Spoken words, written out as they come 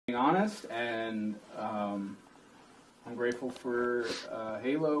honest, and I'm grateful for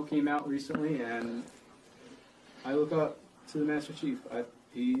Halo came out recently, and I look up to the Master Chief.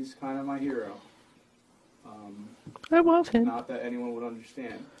 He's kind of my hero. I love him. Not that anyone would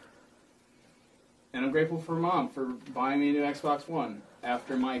understand. And I'm grateful for Mom for buying me a new Xbox One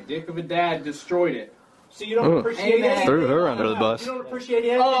after my dick of a dad destroyed it. So you don't appreciate it? Threw her under the bus. You don't appreciate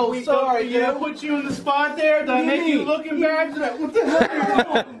it? Oh, sorry. Did I put you in the spot there? Did I make you look embarrassed? What the hell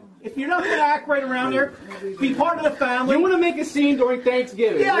are you doing? If you're not going to act right around there, be part of the family. You want to make a scene during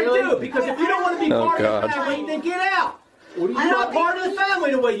Thanksgiving? Yeah, really? I do. Because if you don't want to be part of the family, then get out. What are you You're not part of the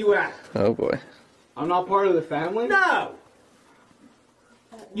family the way you act. Oh boy. I'm not part of the family? No.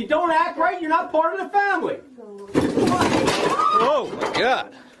 You don't act right, you're not part of the family. Oh my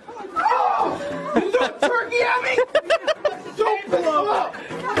God. Oh! You threw a turkey at me? Don't blow up.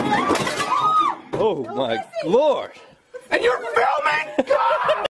 Oh my Lord. And you're filming? God!